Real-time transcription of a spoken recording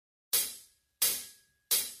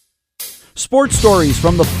Sports stories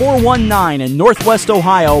from the 419 in Northwest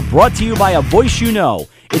Ohio, brought to you by a voice you know.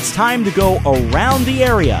 It's time to go around the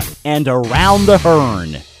area and around the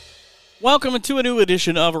Hearn. Welcome to a new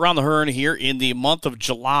edition of Around the Hearn here in the month of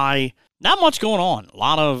July. Not much going on. A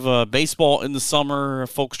lot of baseball in the summer.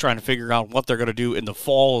 Folks trying to figure out what they're going to do in the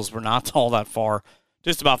fall, as we're not all that far.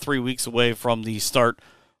 Just about 3 weeks away from the start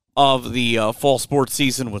of the fall sports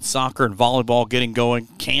season, with soccer and volleyball getting going.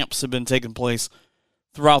 Camps have been taking place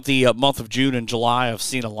throughout the month of June and July. I've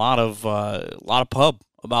seen a lot of pub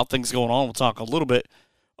about things going on. We'll talk a little bit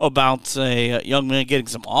about a young man getting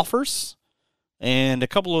some offers and a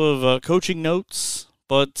couple of coaching notes.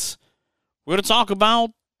 But we're going to talk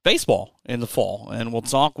about baseball in the fall, and we'll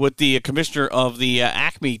talk with the commissioner of the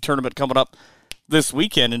Acme tournament coming up this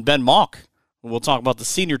weekend, and Ben Mock. We'll talk about the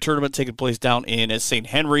senior tournament taking place down in St.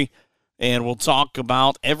 Henry, and we'll talk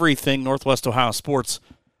about everything Northwest Ohio sports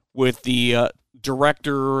with the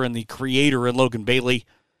director and the creator in Logan Bailey,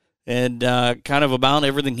 and kind of about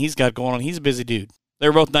everything he's got going on. He's a busy dude. They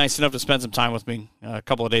were both nice enough to spend some time with me a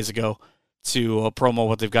couple of days ago to promo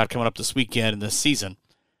what they've got coming up this weekend and this season.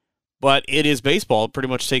 But it is baseball. It pretty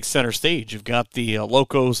much takes center stage. You've got the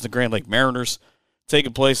Locos, the Grand Lake Mariners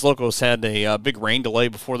taking place. Locos had a big rain delay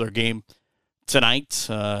before their game tonight.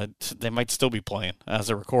 They might still be playing as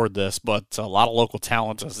I record this, but a lot of local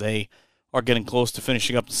talent as they are getting close to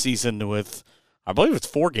finishing up the season with, I believe it's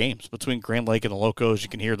 4 games between Grand Lake and the Locos. You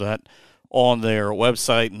can hear that on their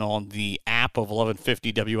website and on the app of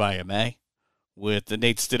 1150 WIMA with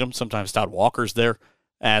Nate Stidham. Sometimes Todd Walker's there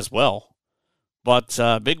as well. But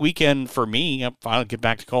big weekend for me. I finally get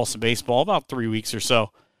back to call some baseball, about 3 weeks or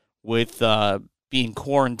so, with being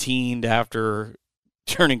quarantined after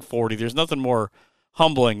turning 40. There's nothing more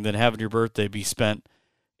humbling than having your birthday be spent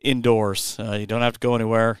indoors. You don't have to go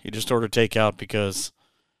anywhere. You just order takeout because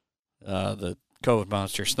the COVID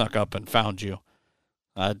monster snuck up and found you.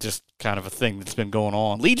 Just kind of a thing that's been going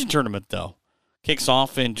on. Legion tournament, though, kicks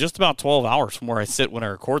off in just about 12 hours from where I sit when I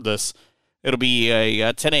record this. It'll be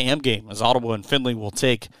a 10 a.m. game as Ottawa and Findlay will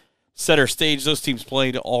take center stage. Those teams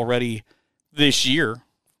played already this year,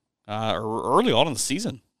 or early on in the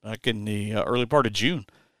season, back in the early part of June.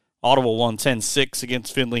 Ottawa won 10-6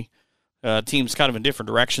 against Findlay. Teams kind of in different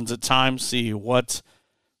directions at times. See what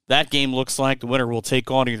that game looks like. The winner will take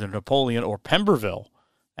on either Napoleon or Pemberville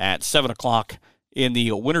at 7 o'clock in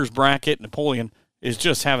the winner's bracket. Napoleon is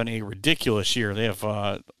just having a ridiculous year. They have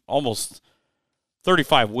almost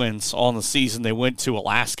 35 wins on the season. They went to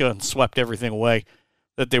Alaska and swept everything away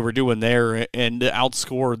that they were doing there and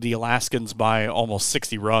outscored the Alaskans by almost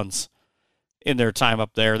 60 runs in their time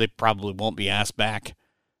up there. They probably won't be asked back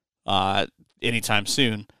anytime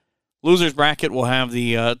soon. Losers bracket will have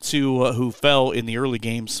the two who fell in the early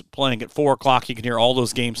games playing at 4 o'clock. You can hear all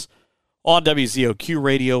those games on WZOQ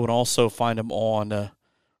Radio and also find them on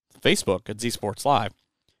Facebook at Z Sports Live.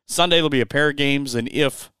 Sunday there'll be a pair of games, and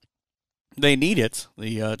if they need it,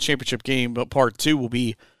 the championship game part 2 will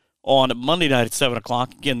be on Monday night at 7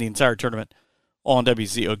 o'clock. Again, the entire tournament on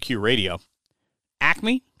WZOQ Radio.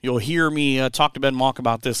 Acme, you'll hear me talk to Ben Mock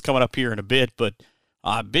about this coming up here in a bit, but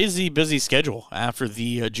busy schedule after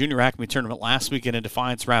the Junior Acme tournament last weekend in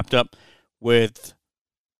Defiance wrapped up with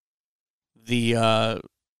the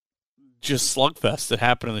just slugfest that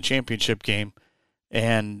happened in the championship game,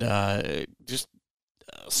 and just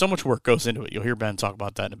so much work goes into it. You'll hear Ben talk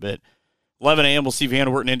about that in a bit. 11 a.m. we'll see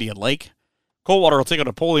Vanderbilt and Indian Lake. Coldwater will take on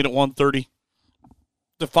Napoleon at 1:30.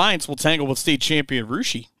 Defiance will tangle with state champion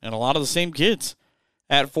Russia and a lot of the same kids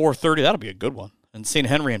at 4:30. That'll be a good one. And St.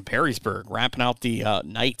 Henry and Perrysburg wrapping out the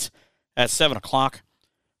night at 7 o'clock.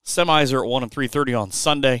 Semis are at 1 and 3:30 on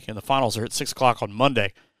Sunday, and the finals are at 6 o'clock on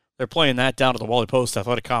Monday. They're playing that down at the Wally Post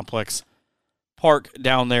Athletic Complex Park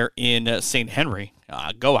down there in St. Henry.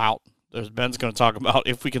 Go out. Ben's going to talk about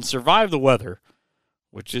if we can survive the weather,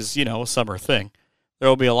 which is, a summer thing, there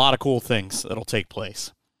will be a lot of cool things that'll take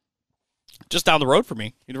place. Just down the road from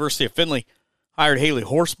me, University of Findlay hired Haley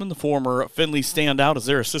Horseman, the former Findlay standout, as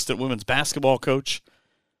their assistant women's basketball coach.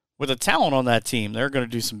 With a talent on that team, they're going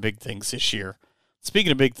to do some big things this year.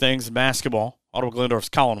 Speaking of big things in basketball, Ottawa Glandorf's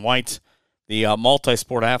Colin White, the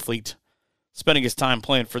multi-sport athlete, spending his time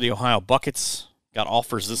playing for the Ohio Buckets, got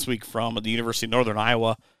offers this week from the University of Northern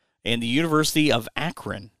Iowa and the University of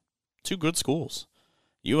Akron. 2 good schools.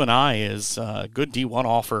 UNI is a good D1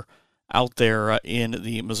 offer out there in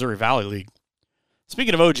the Missouri Valley League.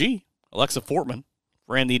 Speaking of OG, Alexa Fortman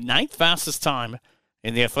ran the 9th fastest time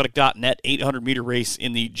in the Athletic.net 800-meter race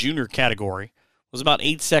in the junior category. Was about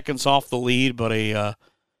 8 seconds off the lead, but a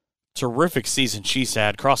terrific season she's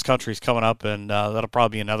had. Cross country's coming up, and that'll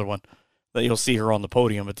probably be another one that you'll see her on the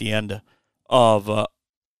podium at the end of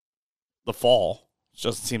the fall. It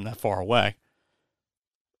doesn't seem that far away.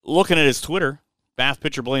 Looking at his Twitter, Bath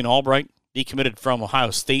pitcher Blaine Albright decommitted from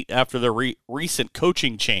Ohio State after their recent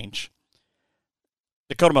coaching change.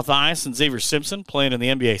 Dakota Mathias and Xavier Simpson playing in the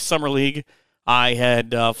NBA Summer League. I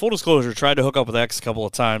had, full disclosure, tried to hook up with X a couple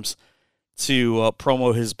of times to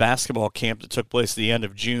promo his basketball camp that took place at the end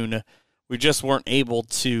of June. We just weren't able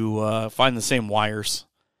to find the same wires.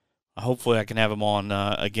 Hopefully I can have him on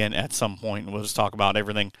again at some point, and we'll just talk about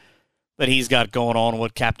everything that he's got going on,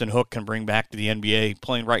 what Captain Hook can bring back to the NBA,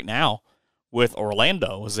 playing right now with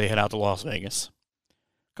Orlando as they head out to Las Vegas.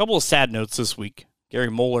 A couple of sad notes this week.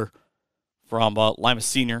 Gary Moeller from Lima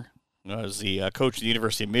Senior, was the coach of the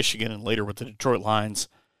University of Michigan and later with the Detroit Lions,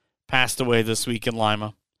 passed away this week in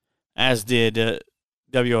Lima, as did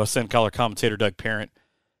WSN color commentator Doug Parent,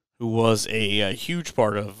 who was a huge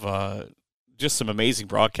part of just some amazing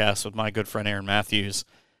broadcasts with my good friend Aaron Matthews.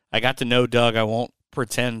 I got to know Doug. I won't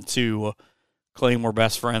pretend to claim we're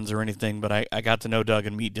best friends or anything, but I got to know Doug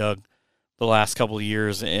and meet Doug the last couple of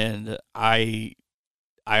years, and I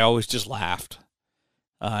always just laughed.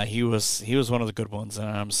 He was one of the good ones, and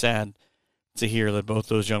I'm sad to hear that both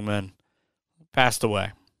those young men passed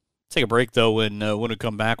away. Take a break, though. When we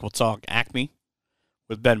come back, we'll talk Acme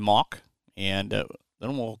with Ben Mock, and then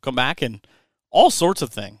we'll come back and all sorts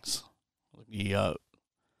of things. The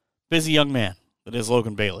busy young man that is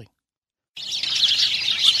Logan Bailey.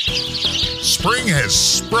 Spring has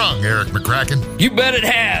sprung, Eric McCracken. You bet it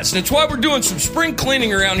has. That's why we're doing some spring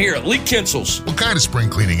cleaning around here at Lee Kinsel's. What kind of spring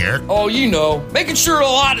cleaning, Eric? Oh, you know, making sure the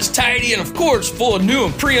lot is tidy and, of course, full of new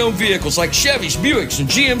and pre-owned vehicles like Chevys, Buicks, and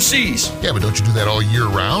GMCs. Yeah, but don't you do that all year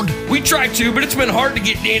round? We try to, but it's been hard to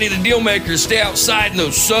get Danny the Dealmaker to stay outside in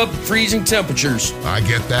those sub-freezing temperatures. I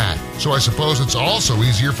get that. So I suppose it's also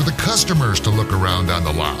easier for the customers to look around on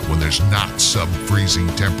the lot when there's not sub-freezing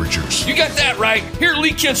temperatures. You got that right. Here at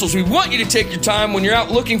Lee Kinsel's, we want you to take your time when you're out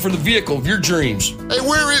looking for the vehicle of your dreams. Hey,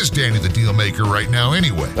 where is Danny the Dealmaker right now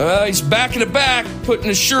anyway? He's back in the back, putting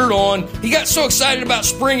his shirt on. He got so excited about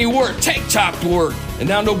spring he wore a tank top to work, and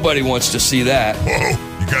now nobody wants to see that. Whoa,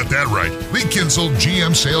 you got that right. Lee Kinsel,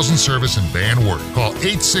 GM Sales and Service in Van Wert. Call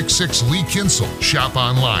 866-LEE Kinsel. Shop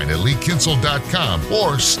online at leekinsel.com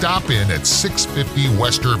or stop in at 650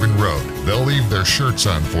 West Irvin Road. They'll leave their shirts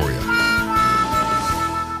on for you.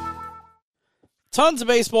 Tons of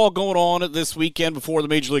baseball going on this weekend before the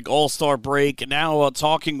Major League All-Star break. And now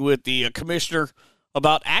talking with the commissioner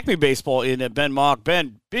about Acme Baseball in Ben Mock.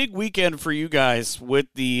 Ben, big weekend for you guys with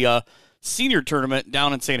the senior tournament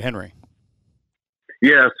down in St. Henry.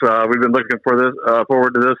 Yes, we've been looking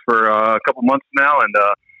forward to this for a couple months now, and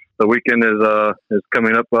the weekend is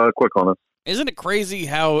coming up quick on us. Isn't it crazy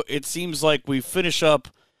how it seems like we finish up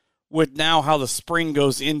with now how the spring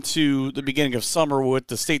goes into the beginning of summer with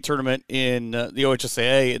the state tournament in the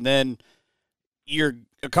OHSAA, and then you're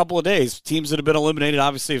a couple of days. Teams that have been eliminated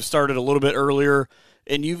obviously have started a little bit earlier,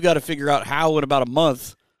 and you've got to figure out how in about a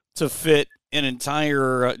month to fit an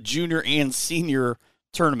entire junior and senior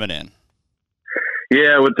tournament in.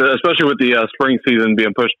 Yeah, especially with the spring season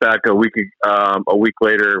being pushed back a week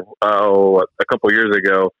later, a couple of years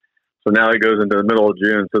ago. So now it goes into the middle of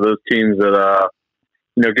June. So those teams that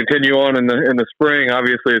continue on in the spring,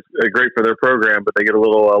 obviously it's great for their program, but they get a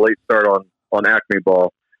little late start on Acme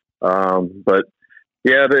ball. But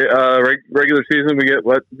yeah, the regular season we get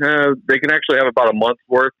they can actually have about a month's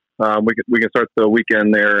worth. We can start the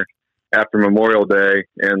weekend there after Memorial Day,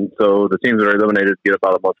 and so the teams that are eliminated get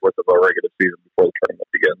about a month's worth of our regular season before the tournament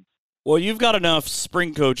begins. Well, you've got enough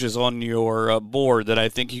spring coaches on your board that I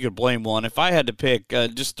think you could blame one. If I had to pick,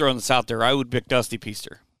 just throwing this out there, I would pick Dusty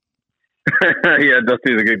Peaster. Yeah,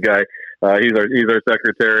 Dusty's a good guy. He's our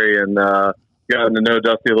secretary, and gotten to know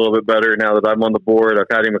Dusty a little bit better now that I'm on the board.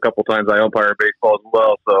 I've had him a couple times. I umpire baseball as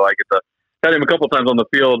well, so I get to had him a couple times on the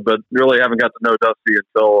field, but really haven't got to know Dusty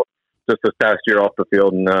until just this past year off the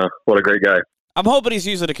field, and what a great guy. I'm hoping he's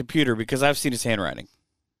using a computer because I've seen his handwriting.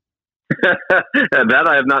 That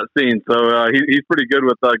I have not seen, so he's pretty good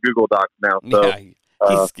with Google Docs now. So,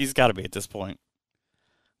 yeah, he's got to be at this point.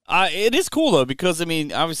 It is cool, though, because, I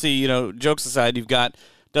mean, obviously, jokes aside, you've got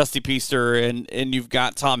Dusty Peaster and you've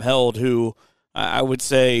got Tom Held, who I would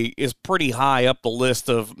say is pretty high up the list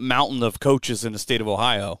of mountain of coaches in the state of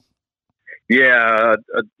Ohio. Yeah,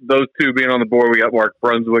 those two being on the board, we got Mark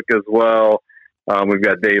Brunswick as well. We've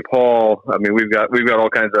got Dave Hall. I mean, we've got all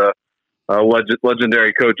kinds of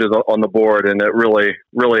legendary coaches on the board, and it really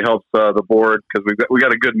helps the board because we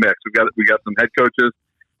got a good mix. We got some head coaches,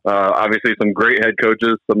 obviously some great head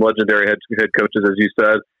coaches, some legendary head coaches, as you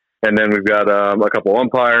said, and then we've got a couple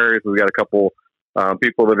umpires. We've got a couple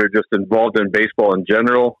people that are just involved in baseball in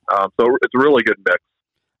general. So it's a really good mix.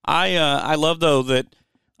 I love, though, that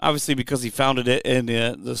obviously because he founded it and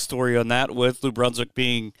the story on that with Lou Brunswick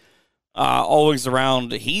being always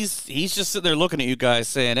around, he's just sitting there looking at you guys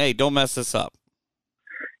saying, hey, don't mess this up.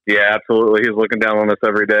 Yeah, absolutely. He's looking down on us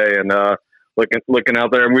every day and looking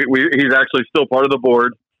out there. And he's actually still part of the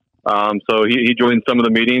board. So he joined some of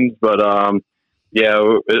the meetings, but yeah,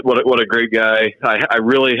 what a great guy. I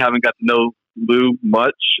really haven't got to know Lou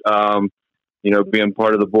much. Being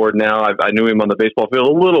part of the board now, I knew him on the baseball field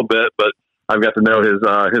a little bit, but I've got to know his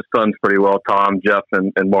sons pretty well, Tom, Jeff,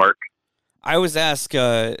 and Mark. I always ask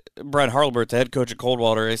Brad Harlebert, the head coach at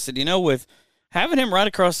Coldwater, I said, with having him right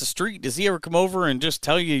across the street, does he ever come over and just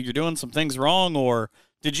tell you you're doing some things wrong, or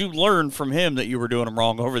did you learn from him that you were doing them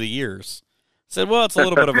wrong over the years? I said, well, it's a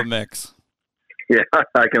little bit of a mix. Yeah,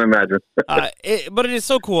 I can imagine. But it is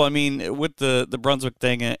so cool. I mean, with the Brunswick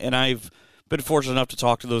thing, and I've been fortunate enough to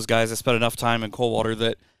talk to those guys. I spent enough time in Coldwater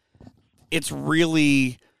that it's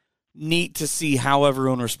really neat to see how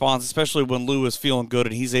everyone responds, especially when Lou is feeling good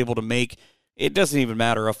and he's able to make, it doesn't even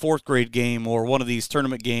matter, a fourth grade game or one of these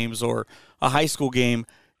tournament games or a high school game.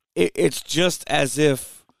 It's just as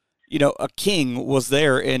if, a king was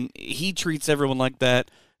there, and he treats everyone like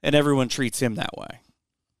that, and everyone treats him that way.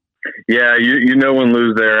 Yeah, when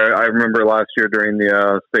Lou's there. I remember last year during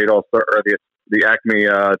the state all-star or the Acme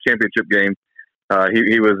championship game,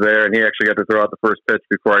 he was there, and he actually got to throw out the first pitch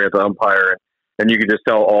before I got to umpire, and you could just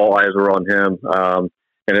tell all eyes were on him.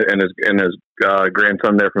 And his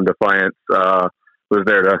grandson there from Defiance was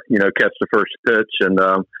there to catch the first pitch, and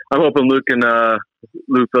I'm hoping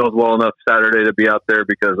Lou feels well enough Saturday to be out there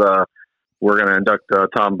because we're going to induct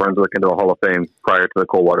Tom Brunswick into the Hall of Fame prior to the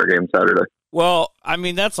Coldwater game Saturday. Well, I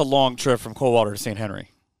mean, that's a long trip from Coldwater to St. Henry.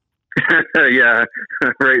 Yeah,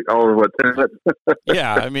 right. All of what? 10 minutes?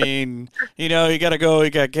 Yeah, I mean, you got to go. You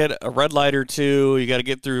got to get a red light or two. You got to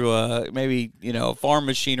get through maybe farm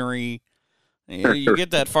machinery. You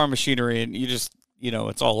get that farm machinery, and you just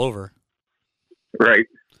it's all over. Right.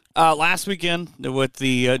 Last weekend with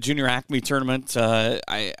the Junior Acme tournament,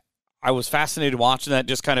 I was fascinated watching that.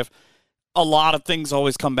 Just kind of a lot of things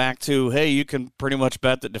always come back to, hey, you can pretty much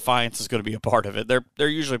bet that Defiance is going to be a part of it. They're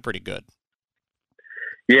usually pretty good.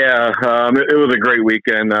 Yeah, it was a great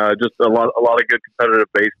weekend. Just a lot of good competitive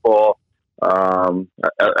baseball.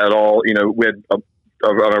 At all, we had an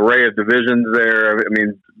array of divisions there. I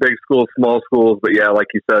mean, big schools, small schools, but yeah, like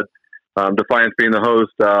you said, Defiance being the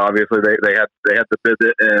host, obviously they had to bid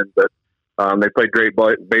it in, but they played great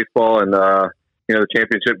baseball, and the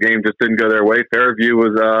championship game just didn't go their way. Fairview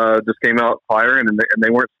was just came out firing, and they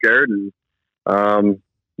weren't scared, and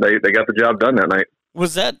they got the job done that night.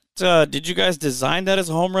 Was that, did you guys design that as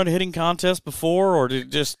a home run hitting contest before, or did it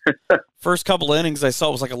just first couple innings I saw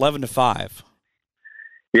it was like 11-5?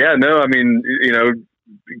 Yeah, no, I mean,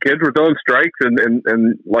 kids were throwing strikes, and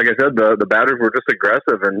like I said, the batters were just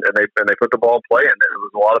aggressive, and they put the ball in play, and it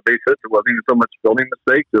was a lot of base hits. It wasn't even so much fielding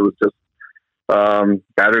mistakes. It was just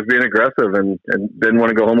batters being aggressive and didn't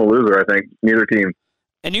want to go home a loser, I think, neither team.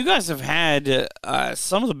 And you guys have had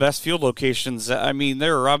some of the best field locations. I mean,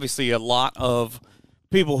 there are obviously a lot of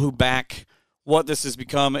people who back what this has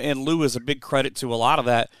become, and Lou is a big credit to a lot of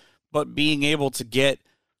that, but being able to get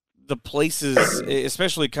the places,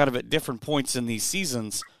 especially kind of at different points in these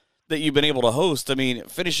seasons, that you've been able to host. I mean,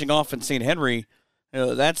 finishing off in St. Henry,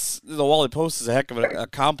 that's the Wally Post is a heck of a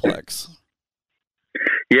complex.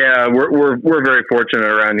 Yeah, we're very fortunate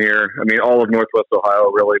around here. I mean, all of Northwest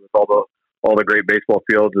Ohio, really, with all the great baseball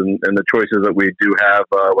fields and the choices that we do have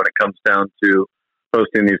when it comes down to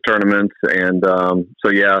hosting these tournaments. And so,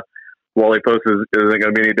 yeah, Wally Post isn't going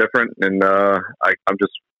to be any different. And I'm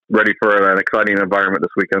just ready for an exciting environment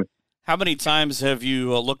this weekend. How many times have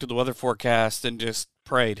you looked at the weather forecast and just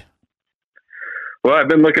prayed? Well, I've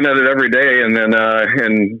been looking at it every day, and then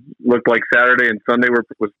and looked like Saturday and Sunday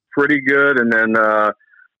was pretty good. And then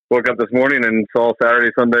woke up this morning and saw Saturday,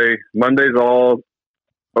 Sunday, Monday's all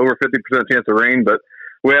over 50% chance of rain. But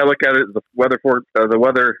the way I look at it, the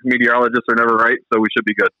weather meteorologists are never right, so we should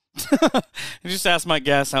be good. Just ask Mike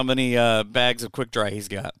Gass how many bags of Quick Dry he's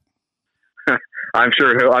got. I'm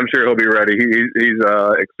sure he'll be ready. He's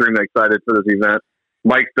extremely excited for this event.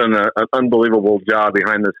 Mike's done an unbelievable job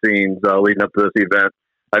behind the scenes leading up to this event.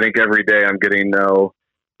 I think every day I'm getting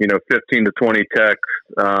 15 to 20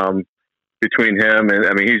 texts between him, and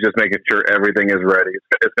I mean he's just making sure everything is ready.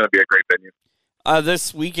 It's going to be a great venue.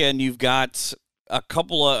 This weekend you've got a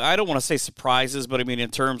couple of, I don't want to say surprises, but I mean in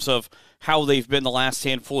terms of how they've been the last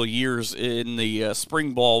handful of years in the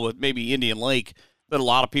spring ball with maybe Indian Lake that a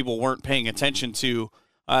lot of people weren't paying attention to.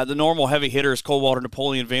 The normal heavy hitters, Coldwater,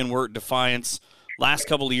 Napoleon, Van Wert, Defiance. Last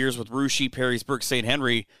couple of years with Russia, Perrysburg, St.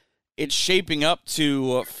 Henry, it's shaping up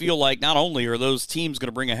to feel like not only are those teams going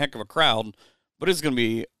to bring a heck of a crowd, but it's going to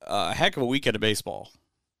be a heck of a weekend of baseball.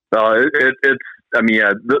 Those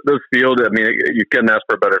field. I mean, you couldn't ask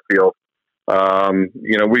for a better field.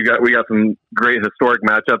 We got some great historic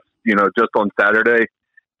matchups. Just on Saturday.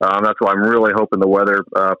 That's why I'm really hoping the weather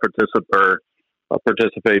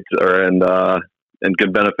participates and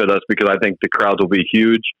can benefit us, because I think the crowds will be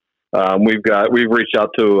huge. We've reached out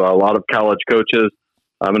to a lot of college coaches.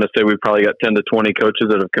 I'm going to say we've probably got 10 to 20 coaches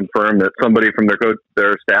that have confirmed that somebody from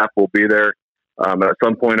their staff will be there at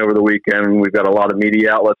some point over the weekend. We've got a lot of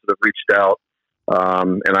media outlets that have reached out,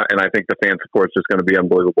 and I think the fan support is just going to be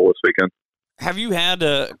unbelievable this weekend. Have you had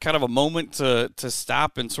a kind of a moment to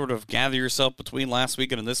stop and sort of gather yourself between last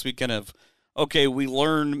weekend and this weekend of, okay, we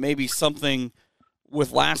learned maybe something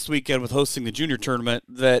with last weekend with hosting the junior tournament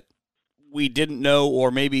that we didn't know,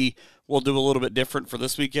 or maybe we'll do a little bit different for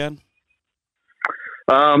this weekend?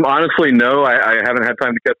 Honestly, no. I haven't had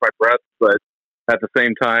time to catch my breath, but at the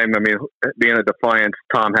same time, I mean, being a Defiance,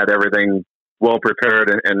 Tom had everything well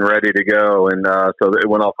prepared and ready to go, and so it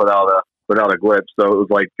went off without a glitch. So it was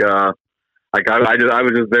like I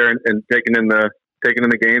was just there and taking in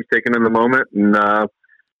the games, taking in the moment, and I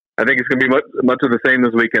think it's going to be much of the same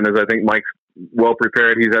this weekend. As I think Mike's well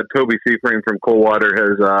prepared. He's had Toby Seaframe from Coldwater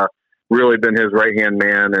has really been his right hand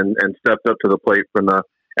man and stepped up to the plate from the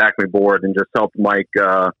Acme board and just helped Mike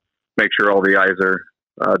make sure all the I's are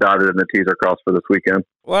dotted and the T's are crossed for this weekend.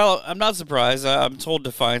 Well, I'm not surprised. I'm told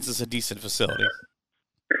Defiance is a decent facility.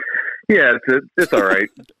 Yeah, it's all right.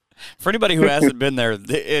 For anybody who hasn't been there,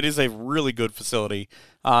 it is a really good facility,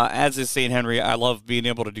 as is St. Henry. I love being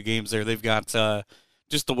able to do games there. They've got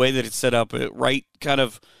just the way that it's set up, right kind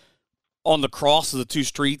of on the cross of the two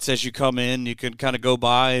streets as you come in. You can kind of go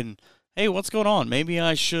by and, hey, what's going on? Maybe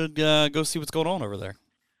I should go see what's going on over there.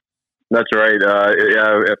 That's right.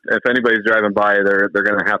 If anybody's driving by, they're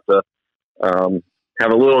going to have to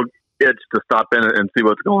have a little itch to stop in and see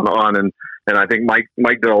what's going on. And I think Mike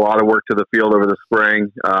did a lot of work to the field over the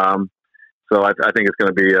spring. So I think it's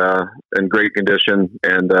going to be in great condition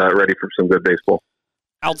and ready for some good baseball.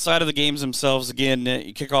 Outside of the games themselves, again,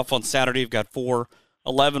 you kick off on Saturday. You've got 4,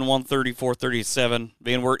 11, 1:30, 4:30, 7.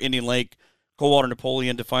 Van Wert, Indian Lake, Coldwater,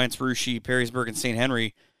 Napoleon, Defiance, Russia, Perrysburg, and St.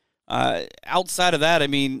 Henry. Outside of that, I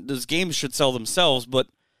mean, those games should sell themselves, but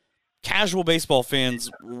casual baseball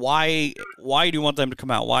fans, why do you want them to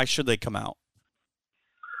come out? Why should they come out?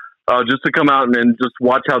 Just to come out and just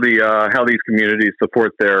watch how these communities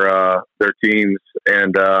support their teams,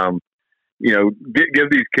 and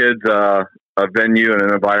give these kids a venue and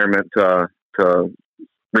an environment to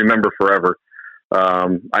remember forever.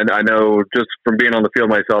 I know just from being on the field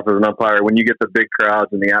myself as an umpire, when you get the big crowds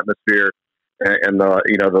and the atmosphere and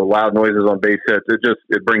the loud noises on base hits,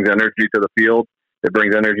 it brings energy to the field. It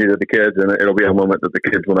brings energy to the kids, and it'll be a moment that the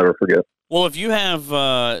kids will never forget. Well, if you have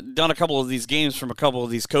done a couple of these games from a couple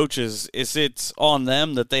of these coaches, is it on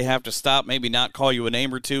them that they have to stop, maybe not call you a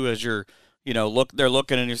name or two as you're, they're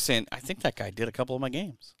looking and you're saying, I think that guy did a couple of my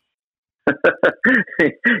games?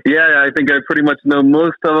 Yeah, I think I pretty much know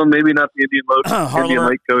most of them. Maybe not the Indian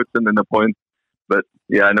Lake coach and then the point, but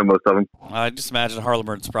yeah, I know most of them. I just imagine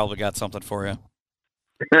Harlemer's probably got something for you.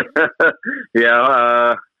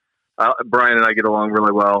 Yeah, Brian and I get along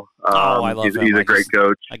really well. I love him. He's a great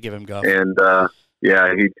coach. I give him guff. And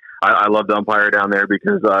I love the umpire down there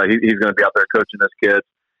because he's going to be out there coaching his kids.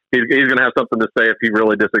 He's going to have something to say if he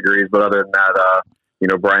really disagrees, but other than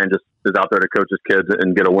that, Brian just is out there to coach his kids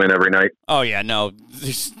and get a win every night. Oh yeah, no,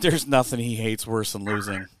 there's nothing he hates worse than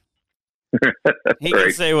losing. He right.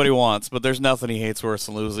 can say what he wants, but there's nothing he hates worse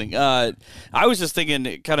than losing. I was just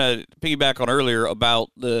thinking, kind of piggyback on earlier about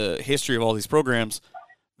the history of all these programs.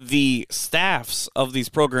 The staffs of these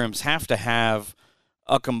programs have to have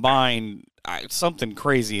a combined something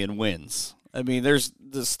crazy in wins. I mean,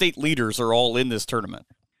 the state leaders are all in this tournament.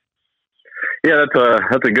 Yeah,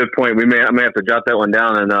 that's a good point. I may have to jot that one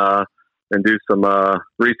down and do some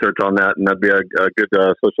research on that, and that'd be a good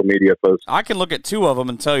social media post. I can look at 2 of them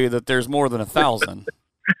and tell you that there's more than 1,000.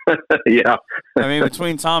 Yeah. I mean,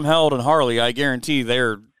 between Tom Held and Harley, I guarantee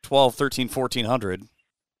they're 12, 13, 1,400.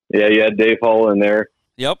 Yeah, you had Dave Hall in there.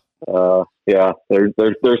 Yep. Yeah, there's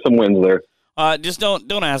some wins there. Just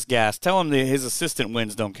don't ask Gas. Tell him that his assistant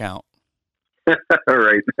wins don't count. All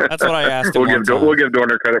right. That's what I asked him. We'll give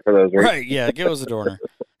Dorner credit for those, right? Right, yeah, give us a Dorner.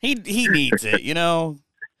 He needs it,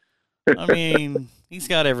 I mean, he's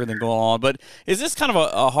got everything going on. But is this kind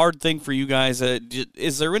of a hard thing for you guys?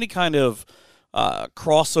 Is there any kind of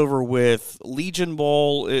crossover with Legion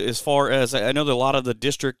Bowl as far as, I know that a lot of the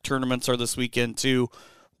district tournaments are this weekend too,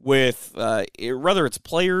 with whether it's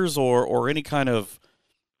players or any kind of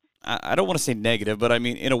I don't want to say negative, but I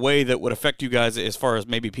mean in a way that would affect you guys as far as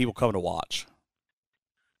maybe people coming to watch?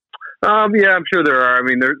 Yeah, I'm sure there are. I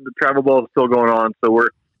mean, the travel ball is still going on, so we're,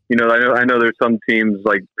 I know there's some teams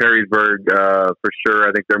like Perrysburg, for sure.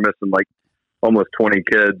 I think they're missing like almost 20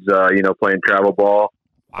 kids, playing travel ball.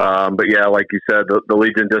 But yeah, like you said, the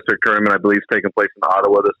Legion District Tournament, I believe, is taking place in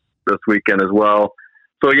Ottawa this weekend as well.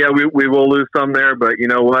 So yeah, we will lose some there, but you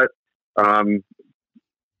know what?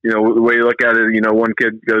 The way you look at it, one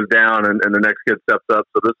kid goes down and the next kid steps up.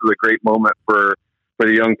 So this is a great moment for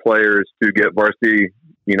the young players to get varsity,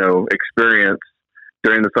 experience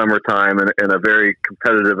during the summertime in a very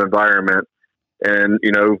competitive environment. And,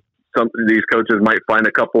 some of these coaches might find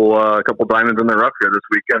a couple diamonds in the rough here this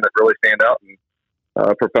weekend that really stand out and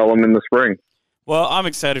propel them in the spring. Well, I'm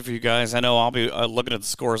excited for you guys. I know I'll be looking at the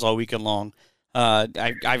scores all weekend long. I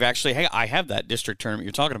have that district tournament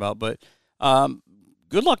you're talking about, but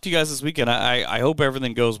good luck to you guys this weekend. I hope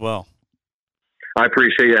everything goes well. I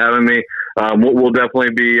appreciate you having me. We'll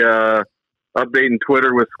definitely be updating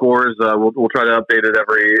Twitter with scores. We'll try to update it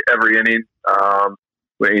every inning.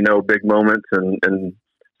 Big moments, and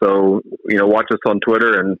so watch us on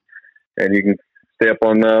Twitter, and you can stay up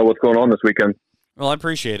on what's going on this weekend. Well, I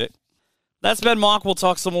appreciate it. That's Ben Mock. We'll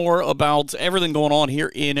talk some more about everything going on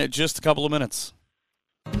here in just a couple of minutes.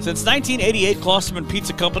 Since 1988, Klosterman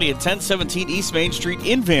Pizza Company at 1017 East Main Street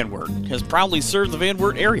in Van Wert has proudly served the Van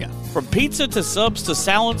Wert area. From pizza to subs to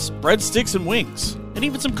salads, breadsticks and wings, and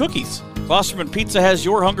even some cookies, Klosterman Pizza has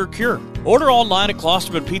your hunger cure. Order online at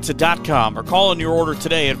klostermanpizza.com or call in your order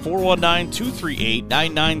today at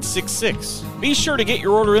 419-238-9966. Be sure to get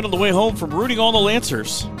your order in on the way home from rooting on the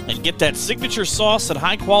Lancers and get that signature sauce and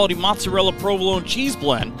high-quality mozzarella provolone cheese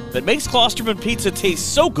blend that makes Klosterman Pizza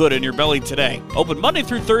taste so good in your belly today. Open Monday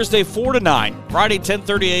through Thursday 4 to 9, Friday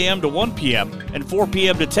 10:30 a.m. to 1 p.m., and 4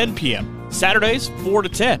 p.m. to 10 p.m. Saturdays 4 to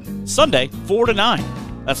 10, Sunday 4 to 9.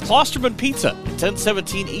 That's Klosterman Pizza at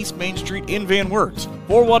 1017 East Main Street in Van Wert,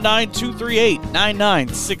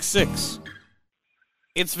 419-238-9966.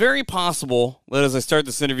 It's very possible that as I start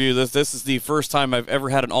this interview, this is the first time I've ever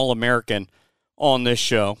had an All-American on this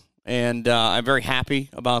show, and I'm very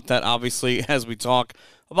happy about that, obviously, as we talk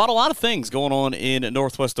about a lot of things going on in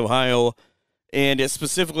Northwest Ohio, and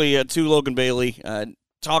specifically to Logan Bailey.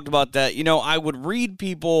 Talked about that. I would read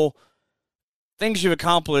people things you've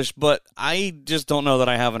accomplished, but I just don't know that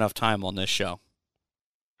I have enough time on this show.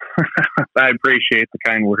 I appreciate the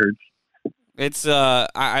kind words. It's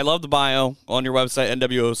I love the bio on your website,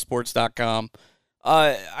 nwosports.com.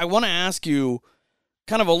 I want to ask you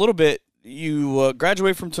kind of a little bit. You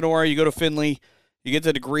graduate from Tenora, you go to Findlay, you get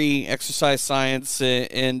the degree, exercise science,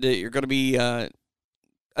 and you're going to be a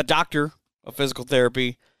doctor of physical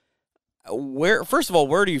therapy. First of all,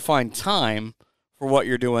 where do you find time for what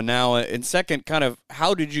you're doing now? And second, kind of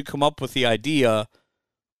how did you come up with the idea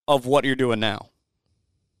of what you're doing now?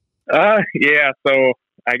 Yeah, so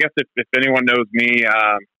I guess if anyone knows me,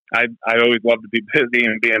 I always love to be busy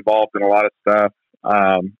and be involved in a lot of stuff.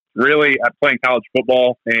 Really, I'm playing college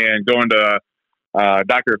football and going to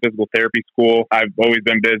doctor of physical therapy school. I've always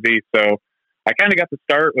been busy, so I kind of got to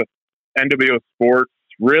start with NWO Sports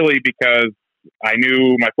really because I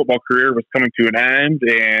knew my football career was coming to an end,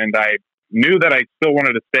 and I knew that I still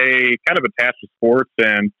wanted to stay kind of attached to sports,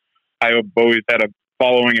 and I've always had a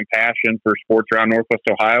following and passion for sports around Northwest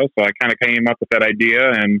Ohio. So I kind of came up with that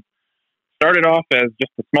idea and started off as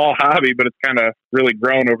just a small hobby, but it's kind of really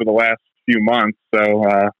grown over the last few months. So,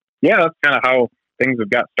 yeah, that's kind of how things have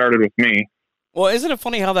got started with me. Well, isn't it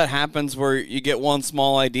funny how that happens where you get one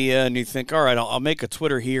small idea and you think, all right, I'll make a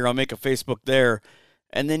Twitter here, I'll make a Facebook there.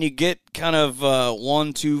 And then you get kind of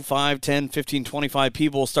 1, 2, 5, 10, 15, 25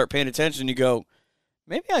 people start paying attention. You go,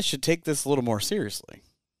 maybe I should take this a little more seriously.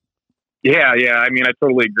 Yeah. I mean, I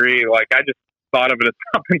totally agree. Like, I just thought of it as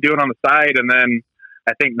something doing on the side. And then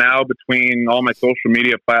I think now between all my social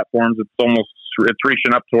media platforms, it's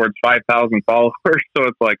reaching up towards 5,000 followers. So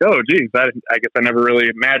it's like, oh, geez, I guess I never really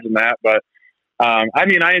imagined that. But, I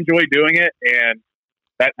mean, I enjoy doing it. And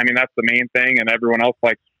that's the main thing. And everyone else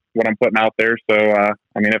likes what I'm putting out there. So, I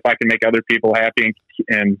mean, if I can make other people happy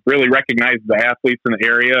and really recognize the athletes in the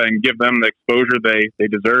area and give them the exposure they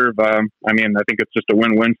deserve, I mean, I think it's just a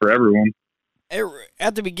win-win for everyone.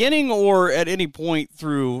 At the beginning or at any point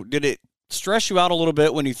through, did it stress you out a little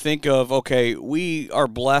bit when you think of, okay, we are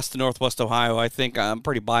blessed in Northwest Ohio. I think I'm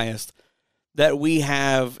pretty biased that we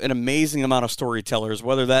have an amazing amount of storytellers,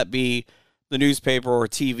 whether that be the newspaper or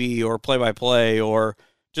TV or play-by-play or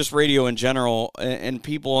just radio in general, and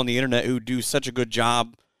people on the internet who do such a good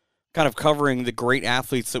job kind of covering the great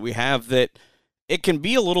athletes that we have, that it can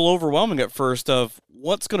be a little overwhelming at first of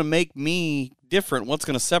what's going to make me different, what's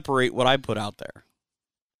going to separate what I put out there.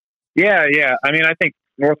 Yeah. I mean, I think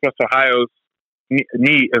Northwest Ohio's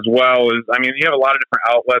neat as well. You have a lot of different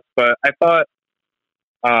outlets, but I thought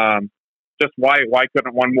just why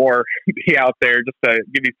couldn't one more be out there just to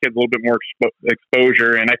give these kids a little bit more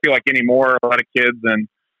exposure? And I feel like anymore, a lot of kids and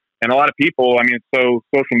a lot of people, I mean, it's so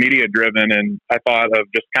social media driven, and I thought of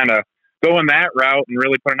just kind of going that route and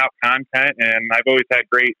really putting out content. And I've always had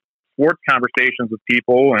great sports conversations with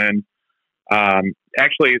people, and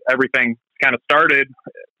actually everything kind of started.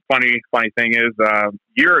 Funny thing is, a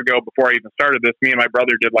year ago, before I even started this, me and my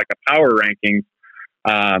brother did like a power rankings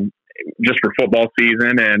just for football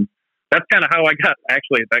season, and that's kind of how I got.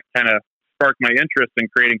 Actually, that kind of sparked my interest in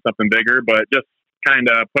creating something bigger, but just kind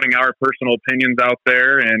of putting our personal opinions out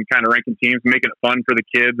there and kind of ranking teams, making it fun for the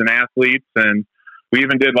kids and athletes. And we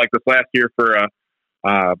even did like this last year for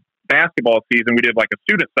a basketball season, we did like a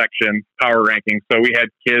student section power ranking. So we had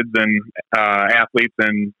kids and athletes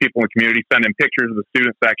and people in the community send in pictures of the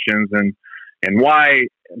student sections and why,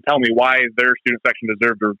 and tell me why their student section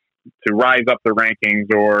deserved to rise up the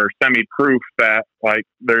rankings, or send me proof that like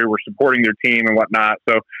they were supporting their team and whatnot.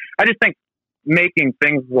 So I just think making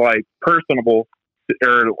things like personable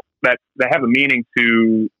or that have a meaning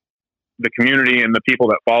to the community and the people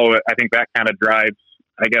that follow it, I think that kind of drives,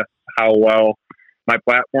 I guess, how well my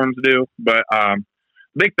platforms do. But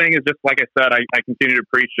big thing is just, like I said, I continue to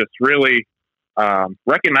preach just really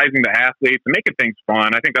recognizing the athletes and making things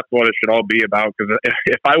fun. I think that's what it should all be about, because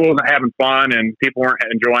if I wasn't having fun and people weren't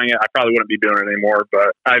enjoying it, I probably wouldn't be doing it anymore.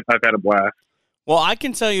 But I've had a blast. Well, I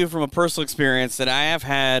can tell you from a personal experience that I have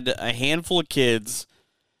had a handful of kids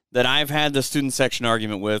that I've had the student section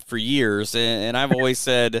argument with for years, and I've always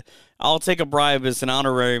said, I'll take a bribe as an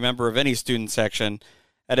honorary member of any student section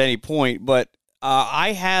at any point. But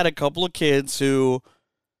I had a couple of kids who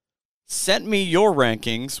sent me your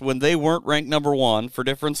rankings when they weren't ranked number one for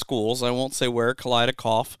different schools. I won't say where,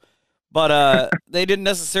 Kaleidokopf, but they didn't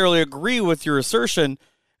necessarily agree with your assertion,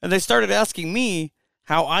 and they started asking me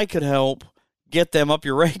how I could help get them up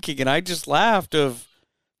your ranking, and I just laughed of,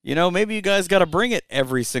 maybe you guys got to bring it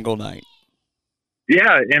every single night.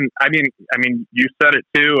 Yeah, and I mean, you said it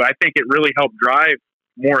too. I think it really helped drive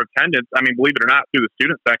more attendance. I mean, believe it or not, through the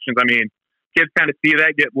student sections. I mean, kids kind of see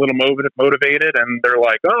that, get a little motivated, and they're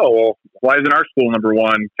like, oh, well, why isn't our school number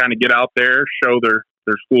one? Kind of get out there, show their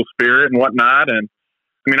school spirit and whatnot. And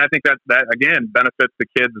I mean, I think that again benefits the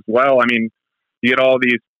kids as well. I mean, you get all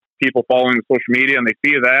these people following the social media, and they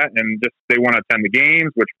see that, and just they want to attend the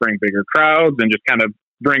games, which bring bigger crowds and just kind of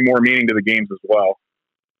bring more meaning to the games as well.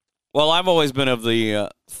 Well, I've always been of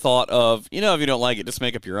the thought of, if you don't like it, just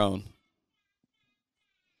make up your own.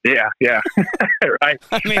 Yeah. Right.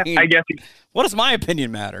 I mean, I guess. What does my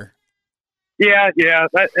opinion matter? Yeah.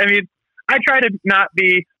 I mean, I try to not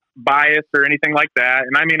be biased or anything like that.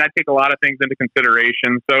 And I mean, I take a lot of things into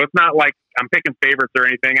consideration. So it's not like I'm picking favorites or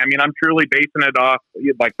anything. I mean, I'm truly basing it off,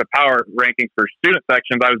 like the power rankings for student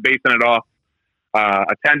sections, I was basing it off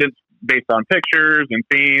attendance based on pictures and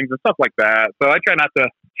themes and stuff like that. So I try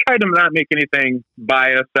to not make anything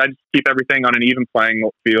biased. I just keep everything on an even playing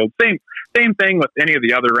field. Same thing with any of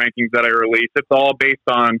the other rankings that I release. It's all based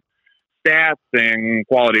on stats and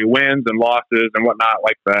quality wins and losses and whatnot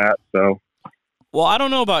like that. So, well, I don't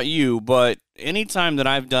know about you, but anytime that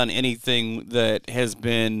I've done anything that has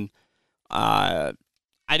been, I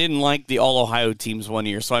didn't like the All Ohio teams one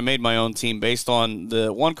year, so I made my own team based on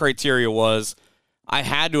the one criteria was I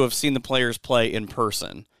had to have seen the players play in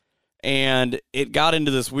person. And it got into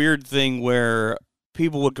this weird thing where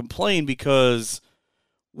people would complain because,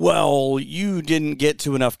 well, you didn't get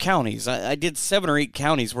to enough counties. I did 7 or 8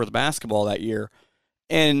 counties worth of basketball that year.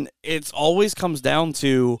 And it's always comes down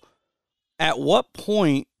to, at what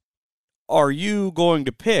point are you going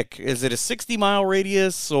to pick? Is it a 60-mile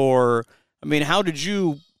radius? Or, I mean, how did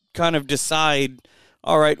you kind of decide,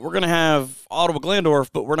 all right, we're going to have Ottawa-Glandorf,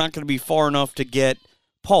 but we're not going to be far enough to get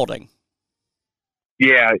Paulding?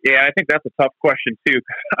 Yeah, I think that's a tough question too.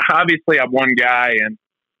 Obviously, I'm one guy, and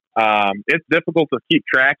it's difficult to keep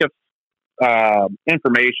track of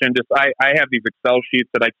information. Just I have these Excel sheets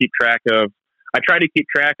that I keep track of. I try to keep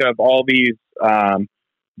track of all these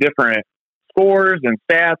different scores and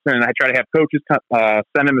stats, and I try to have coaches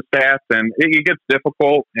send in the stats, and it gets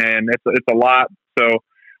difficult, and it's a lot. So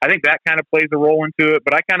I think that kind of plays a role into it.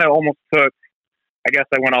 But I kind of almost took, I guess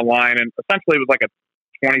I went online, and essentially it was like a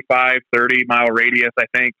 25, 30-mile radius, I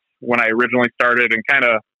think, when I originally started, and kind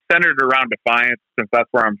of centered around Defiance, since that's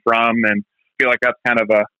where I'm from, and feel like that's kind of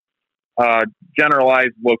a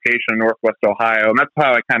generalized location in Northwest Ohio, and that's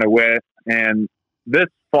how I kind of went. And this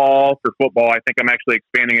fall for football, I think I'm actually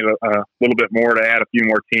expanding it a little bit more to add a few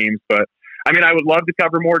more teams. But I mean, I would love to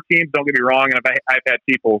cover more teams. Don't get me wrong. And I've had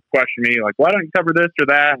people question me like, why don't you cover this or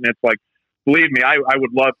that? And it's like, believe me, I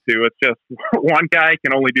would love to. It's just one guy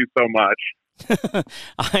can only do so much.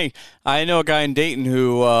 I know a guy in Dayton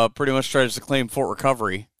who pretty much tries to claim Fort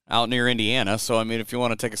Recovery out near Indiana. So, I mean, if you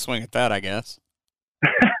want to take a swing at that, I guess.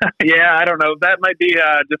 Yeah, I don't know. That might be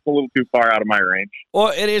just a little too far out of my range.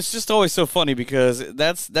 Well, it's just always so funny because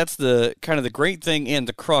that's the kind of the great thing and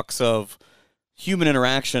the crux of human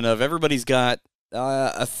interaction of everybody's got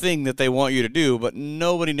a thing that they want you to do, but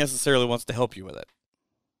nobody necessarily wants to help you with it.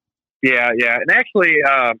 Yeah. And actually,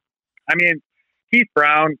 I mean, Keith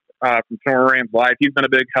Brown from Sonora Rams Live, he's been a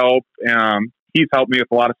big help. He's helped me with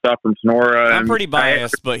a lot of stuff from Sonora. I'm pretty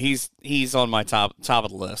biased, but he's on my top of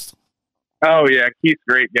the list. Oh, yeah, Keith's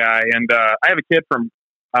a great guy. And I have a kid from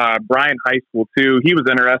Bryan High School, too. He was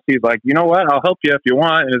interested. He's like, you know what? I'll help you if you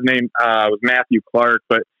want. And his name was Matthew Clark.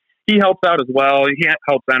 But he helps out as well. He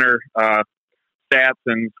helps enter stats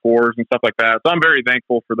and scores and stuff like that. So I'm very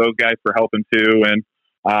thankful for those guys for helping, too. And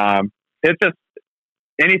it's just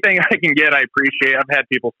anything I can get, I appreciate. I've had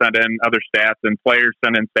people send in other stats and players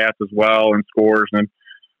send in stats as well and scores. And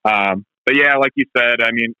but, yeah, like you said, I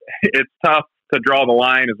mean, it's tough to draw the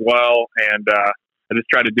line as well, and I just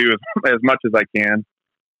try to do as much as I can.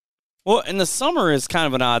 Well, and the summer is kind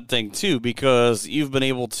of an odd thing, too, because you've been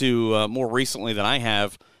able to, more recently than I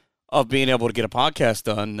have, of being able to get a podcast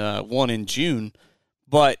done, one in June,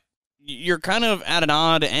 but you're kind of at an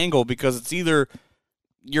odd angle because it's either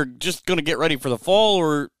you're just going to get ready for the fall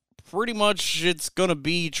or pretty much it's going to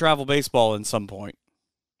be travel baseball in some point.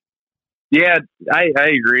 Yeah, I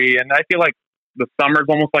agree, and I feel like the summer is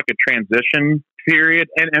almost like a transition period,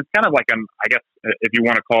 and it's kind of like I guess if you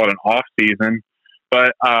want to call it an off season,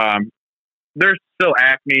 but there's still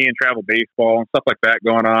Acme and travel baseball and stuff like that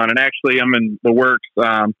going on. And actually, I'm in the works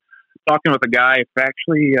talking with a guy.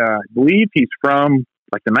 Actually, I believe he's from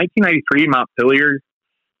like the 1993 Montpelier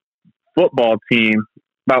football team.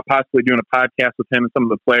 About possibly doing a podcast with him and some of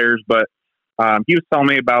the players, but he was telling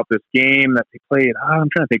me about this game that they played. I'm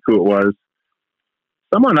trying to think who it was.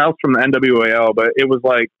 Someone else from the NWAL, but it was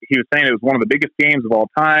like, he was saying it was one of the biggest games of all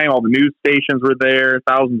time. All the news stations were there,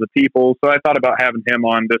 thousands of people. So I thought about having him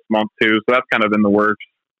on this month too. So that's kind of in the works.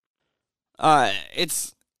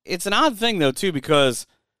 It's an odd thing though too, because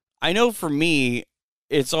I know for me,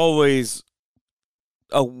 it's always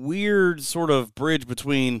a weird sort of bridge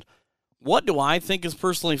between what do I think is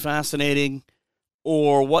personally fascinating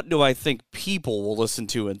or what do I think people will listen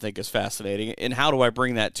to and think is fascinating, and how do I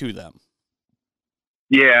bring that to them?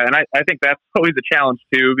 Yeah, and I think that's always a challenge,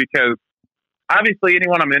 too, because obviously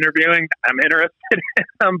anyone I'm interviewing, I'm interested in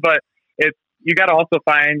them, but you got to also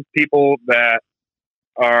find people that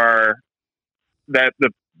are, that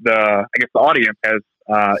the I guess the audience has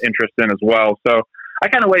interest in as well. So I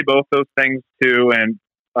kind of weigh both those things, too, and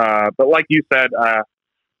but like you said,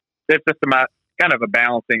 it's just kind of a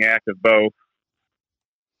balancing act of both.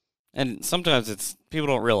 And sometimes people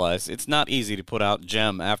don't realize it's not easy to put out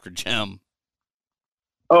gem after gem.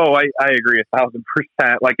 Oh, I agree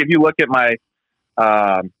 1,000%. Like if you look at my,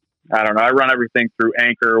 I don't know, I run everything through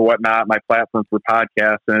Anchor or whatnot, my platform for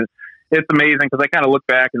podcasts, and it's amazing because I kind of look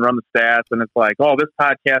back and run the stats, and it's like, oh, this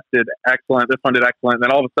podcast did excellent, this one did excellent, and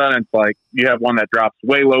then all of a sudden it's like you have one that drops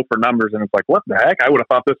way low for numbers, and it's like, what the heck? I would have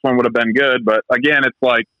thought this one would have been good, but again, it's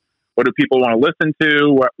like, what do people want to listen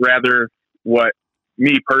to? Rather, what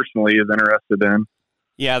me personally is interested in.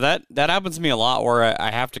 Yeah, that happens to me a lot, where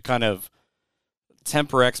I have to kind of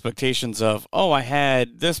temper expectations of, oh, I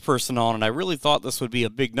had this person on and I really thought this would be a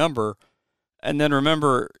big number. And then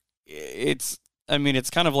remember, it's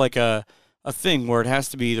kind of like a thing where it has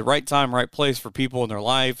to be the right time, right place for people in their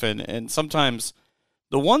life. And sometimes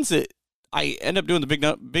the ones that I end up doing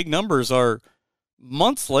the big numbers are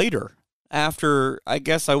months later, after I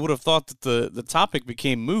guess I would have thought that the topic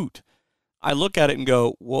became moot. I look at it and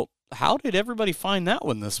go, well, how did everybody find that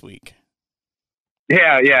one this week?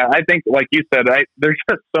 Yeah. I think, like you said, there's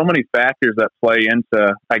just so many factors that play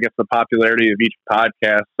into, I guess, the popularity of each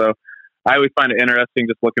podcast. So I always find it interesting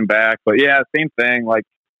just looking back. But yeah, same thing. Like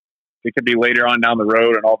it could be later on down the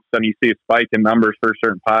road, and all of a sudden you see a spike in numbers for a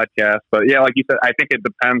certain podcast. But yeah, like you said, I think it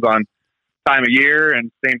depends on time of year,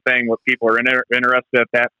 and same thing what people are interested at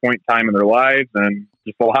that point in time in their lives, and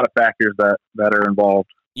just a lot of factors that are involved.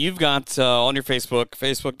 You've got on your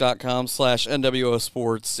Facebook.com/NWO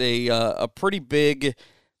Sports, a pretty big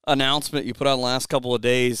announcement you put out the last couple of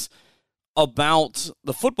days about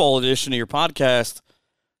the football edition of your podcast.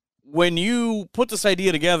 When you put this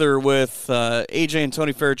idea together with AJ and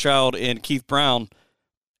Tony Fairchild and Keith Brown,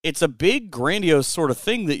 it's a big, grandiose sort of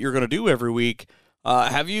thing that you're going to do every week.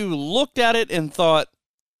 Have you looked at it and thought,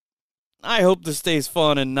 I hope this stays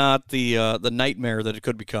fun and not the nightmare that it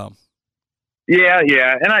could become? Yeah.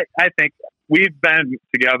 And I think we've been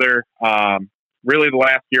together really the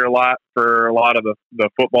last year a lot for a lot of the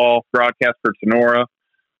football broadcast for Sonora.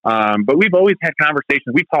 But we've always had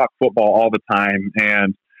conversations. We talk football all the time,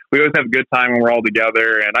 and we always have a good time when we're all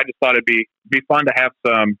together. And I just thought it'd be fun to have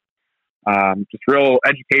some just real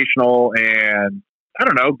educational and, I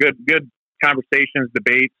don't know, good conversations,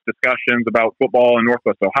 debates, discussions about football in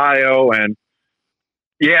Northwest Ohio. And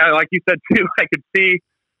yeah, like you said too, I could see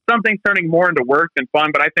something turning more into work than fun,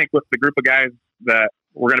 but I think with the group of guys that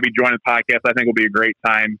we're going to be joining the podcast, I think it'll be a great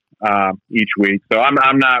time each week. So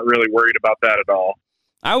I'm not really worried about that at all.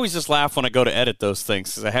 I always just laugh when I go to edit those things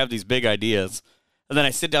because I have these big ideas, and then I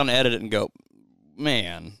sit down to edit it and go,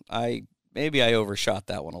 man, maybe I overshot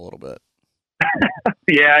that one a little bit.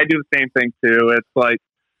 Yeah, I do the same thing too. It's like,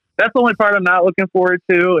 that's the only part I'm not looking forward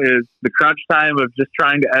to is the crunch time of just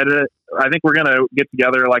trying to edit. I think we're going to get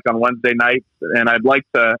together like on Wednesday nights, and I'd like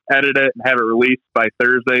to edit it and have it released by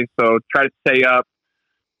Thursday. So try to stay up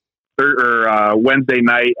Wednesday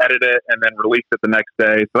night, edit it, and then release it the next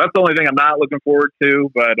day. So that's the only thing I'm not looking forward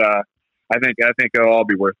to, but I think it'll all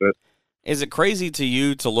be worth it. Is it crazy to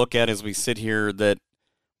you to look at as we sit here that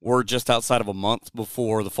we're just outside of a month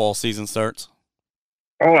before the fall season starts?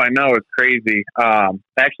 Oh, I know. It's crazy.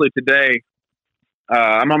 Actually, today,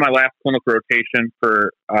 I'm on my last clinical rotation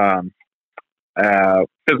for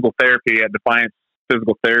physical therapy at Defiance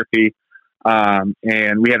Physical Therapy.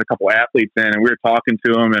 And we had a couple athletes in, and we were talking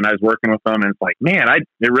to them, and I was working with them, and it's like, man,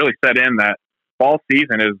 it really set in that fall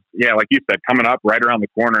season is, yeah, like you said, coming up right around the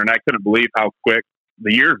corner, and I couldn't believe how quick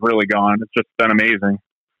the year's really gone. It's just been amazing.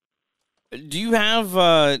 Do you have,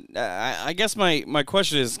 I guess my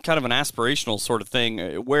question is kind of an aspirational sort of thing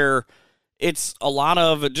where it's a lot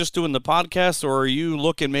of just doing the podcast, or are you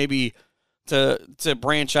looking maybe to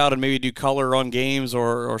branch out and maybe do color on games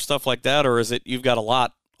or stuff like that? Or is it, you've got a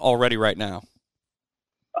lot already right now?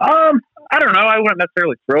 I don't know. I wouldn't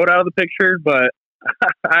necessarily throw it out of the picture, but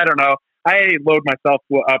I don't know. I load myself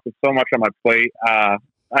up with so much on my plate.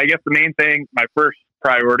 I guess the main thing, my first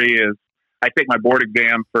priority is I take my board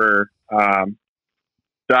exam for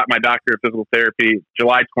my doctorate of physical therapy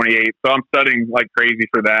July 28th. So I'm studying like crazy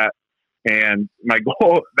for that. And my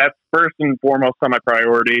goal, that's first and foremost on my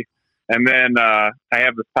priority. And then I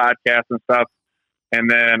have this podcast and stuff. And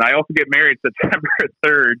then I also get married September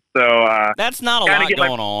 3rd. So that's not a lot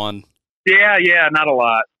going on. Yeah, not a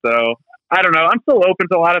lot. So I don't know. I'm still open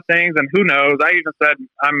to a lot of things, and who knows? I even said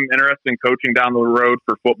I'm interested in coaching down the road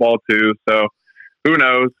for football too. So who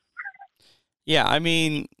knows? Yeah, I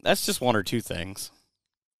mean, that's just one or two things.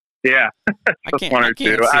 Yeah, I can't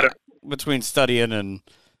see between studying and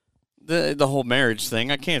the whole marriage thing.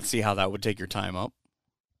 I can't see how that would take your time up.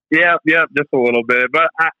 Yeah, just a little bit. But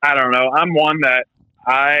I don't know. I'm one that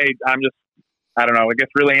I'm just, I don't know, I guess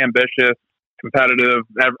really ambitious, competitive.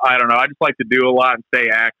 I don't know. I just like to do a lot and stay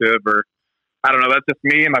active, or I don't know. That's just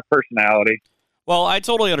me and my personality. Well, I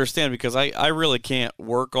totally understand because I really can't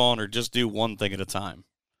work on or just do one thing at a time.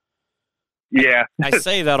 Yeah. I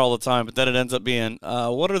say that all the time, but then it ends up being,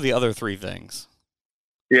 what are the other three things?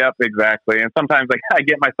 Yep, exactly. And sometimes I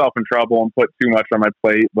get myself in trouble and put too much on my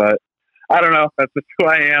plate, but I don't know. That's just who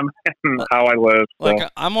I am and how I live. So.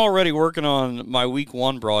 Like, I'm already working on my week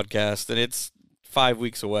 1 broadcast, and it's 5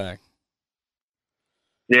 weeks away.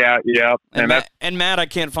 Yeah. And Matt, I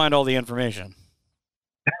can't find all the information.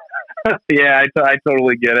 Yeah, I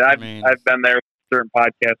totally get it. I've been there with certain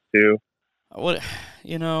podcasts too.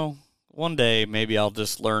 One day maybe I'll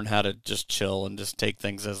just learn how to just chill and just take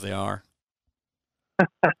things as they are.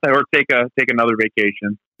 Or take another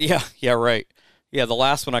vacation. Yeah, right. Yeah, the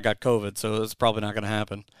last one I got COVID, so it's probably not going to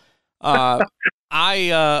happen.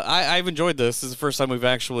 I've enjoyed this. This is the first time we've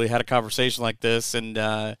actually had a conversation like this, and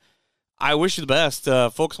I wish you the best.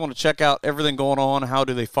 Folks want to check out everything going on. How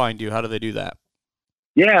do they find you? How do they do that?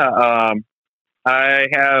 Yeah, I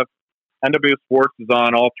have NWO Sports is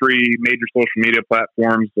on all 3 major social media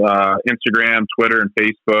platforms, Instagram, Twitter, and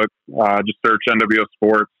Facebook. Just search NWO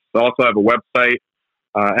Sports. I also have a website,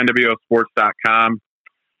 NWOsports.com.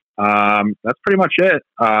 That's pretty much it.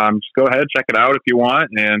 Just go ahead, check it out if you want,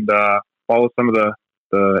 and follow some of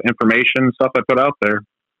the information and stuff I put out there.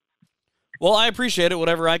 Well, I appreciate it.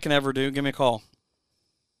 Whatever I can ever do, give me a call.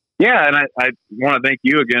 Yeah, and I want to thank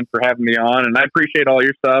you again for having me on, and I appreciate all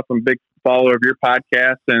your stuff. I'm a big follower of your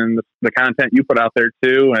podcast and the content you put out there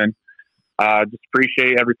too, and just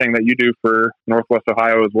appreciate everything that you do for Northwest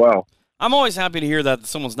Ohio as well. I'm always happy to hear that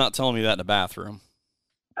someone's not telling me that in the bathroom.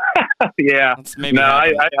 Yeah. That's maybe No,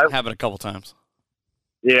 I happen a couple times.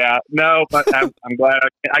 Yeah, no, but I'm glad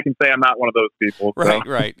I can say I'm not one of those people. So.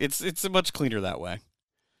 Right. It's much cleaner that way.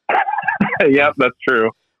 Yep, that's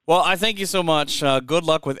true. Well, I thank you so much. Good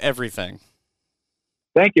luck with everything.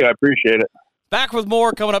 Thank you. I appreciate it. Back with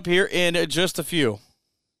more coming up here in just a few.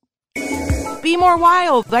 Be more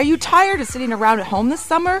wild. Are you tired of sitting around at home this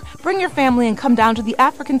summer? Bring your family and come down to the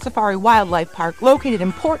African Safari Wildlife Park located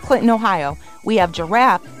in Port Clinton, Ohio. We have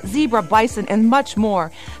giraffe, zebra, bison, and much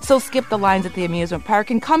more. So skip the lines at the amusement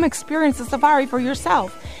park and come experience the safari for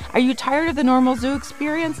yourself. Are you tired of the normal zoo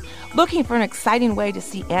experience? Looking for an exciting way to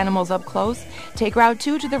see animals up close? Take Route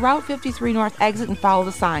 2 to the Route 53 North exit and follow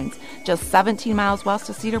the signs. Just 17 miles west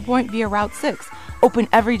of Cedar Point via Route 6. Open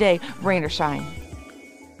every day, rain or shine.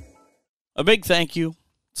 A big thank you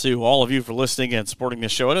to all of you for listening and supporting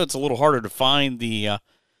this show. I know it's a little harder to find. The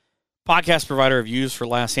podcast provider I've used for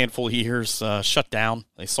the last handful of years shut down.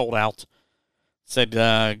 They sold out. Said,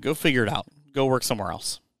 go figure it out. Go work somewhere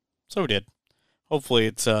else. So we did. Hopefully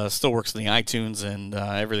it still works in the iTunes and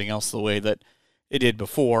everything else the way that it did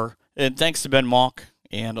before. And thanks to Ben Mauck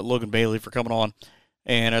and Logan Bailey for coming on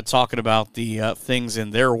and talking about the things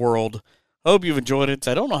in their world. I hope you've enjoyed it.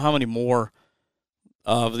 I don't know how many more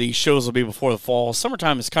of these shows will be before the fall.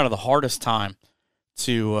 Summertime is kind of the hardest time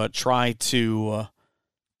to try to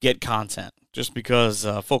get content, just because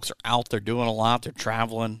folks are out, they're doing a lot, they're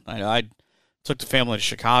traveling. I took the family to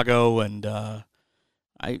Chicago, and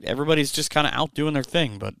everybody's just kind of out doing their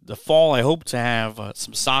thing. But the fall, I hope to have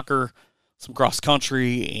some soccer, some cross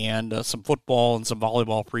country, and some football and some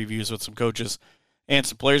volleyball previews with some coaches and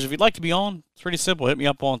some players. If you'd like to be on, it's pretty simple. Hit me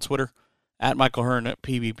up on Twitter at Michael Hearn at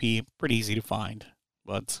PBP. Pretty easy to find.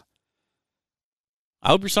 But I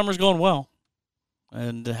hope your summer's going well,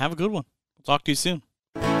 and have a good one. We'll talk to you soon.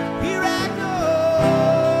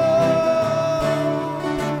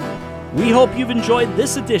 We hope you've enjoyed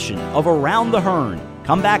this edition of Around the Hearn.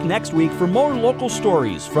 Come back next week for more local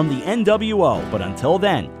stories from the NWO. But until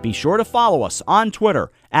then, be sure to follow us on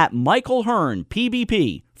Twitter at Michael Hearn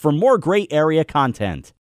PBP for more great area content.